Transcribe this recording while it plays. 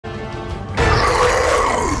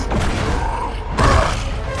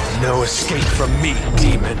no escape from me,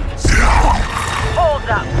 demon. Hold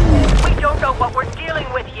up. We don't know what we're dealing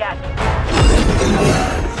with yet.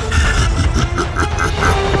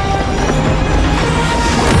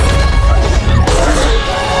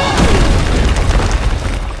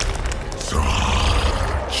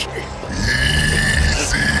 Such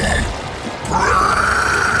easy prey.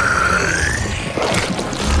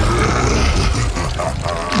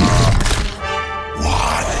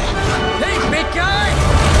 What? Hey, big guy!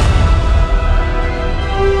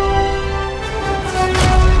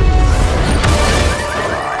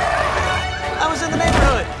 I was in the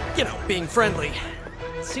neighborhood. You know, being friendly.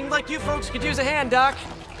 Seemed like you folks could use a hand, Doc.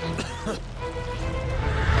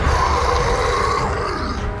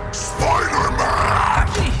 Spider-Man!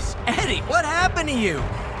 Jeez, Eddie, what happened to you?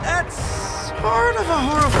 That's sort of a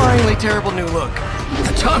horrifyingly terrible new look.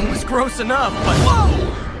 The tongue was gross enough, but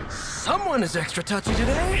whoa! Someone is extra touchy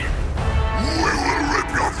today. We will rip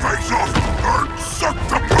your face off and suck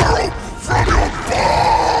the marrow from your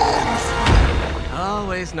bones!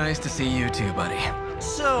 Always nice to see you too, buddy.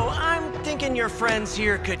 So, I'm thinking your friends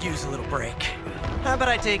here could use a little break. How about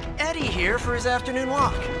I take Eddie here for his afternoon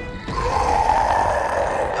walk?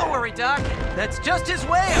 Don't worry, Doc. That's just his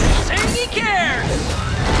way of saying he cares!